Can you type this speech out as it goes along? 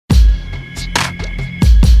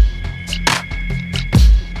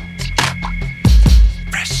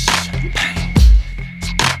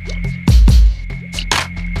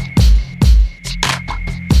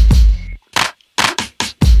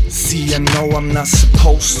know I'm not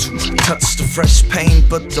supposed to touch the fresh paint,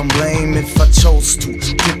 but don't blame if I chose to.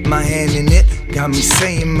 Dip my hand in it, got me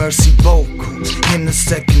saying mercy beaucoup. In a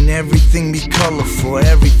second everything be colorful,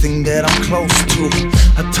 everything that I'm close to.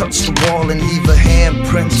 I touch the wall and leave a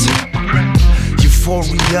handprint.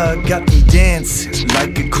 Euphoria got me dancing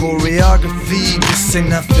like a choreography. This ain't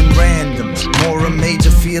nothing random, more a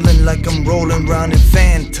major feeling like I'm rolling round in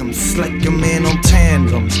phantoms, like I'm in on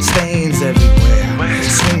tandem. Stains everywhere,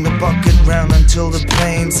 swing the bucket round until the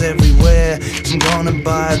plane's everywhere. I'm gonna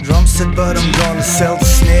buy a drum set, but I'm gonna sell the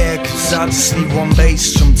snare, cause I just need one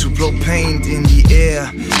bass drum to blow paint in the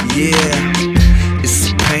air. Yeah,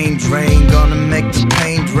 it's a paint rain, gonna make the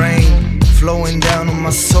paint rain, flowing down on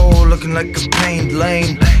my soul, looking like a paint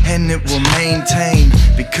lane. And it will maintain,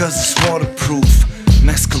 because it's waterproof.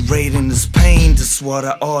 Masquerading as pain, that's what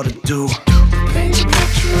I ought to do. Paint a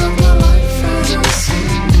picture of my life as I see.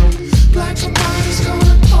 Black and white is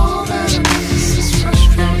gonna all that I miss is fresh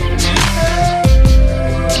paint.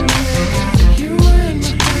 You were in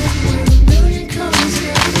my head with a million colors,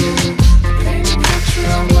 yeah. Paint a picture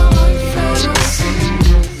of my life as I see.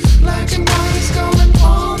 Black and white is going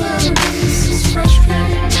all that I miss is fresh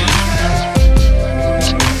paint.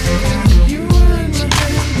 You were in my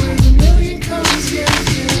head with a million colors,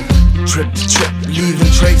 yeah. Trip to trip,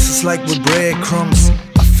 leaving traces like with breadcrumbs.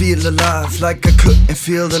 I feel alive like I couldn't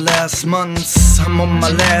feel the last months. I'm on my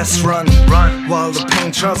last run, while the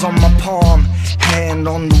paint dries on my palm. Hand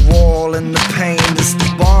on the wall and the pain is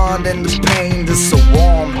the bond, and the pain is so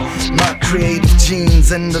warm. My creative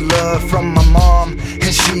genes and the love from my mom,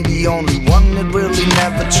 and she the only one that really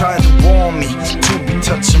never tried to warn me to be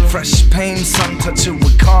touching fresh paint, sun touch it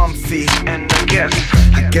with comfy. And I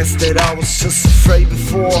guess that I was just afraid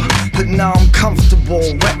before, but now I'm comfortable.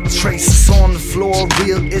 Wet traces on the floor,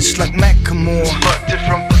 real-ish like Macklemore, but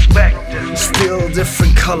different perspectives, still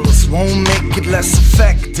different colors, won't make it less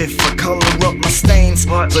effective. I color up my stains,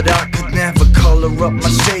 but I could never color up my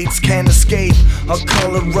shades. Can't escape, I'll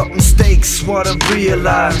color up mistakes, what I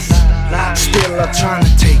realize. Still I'm trying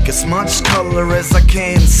to take as much color as I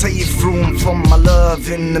can, save room for my love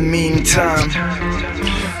in the meantime.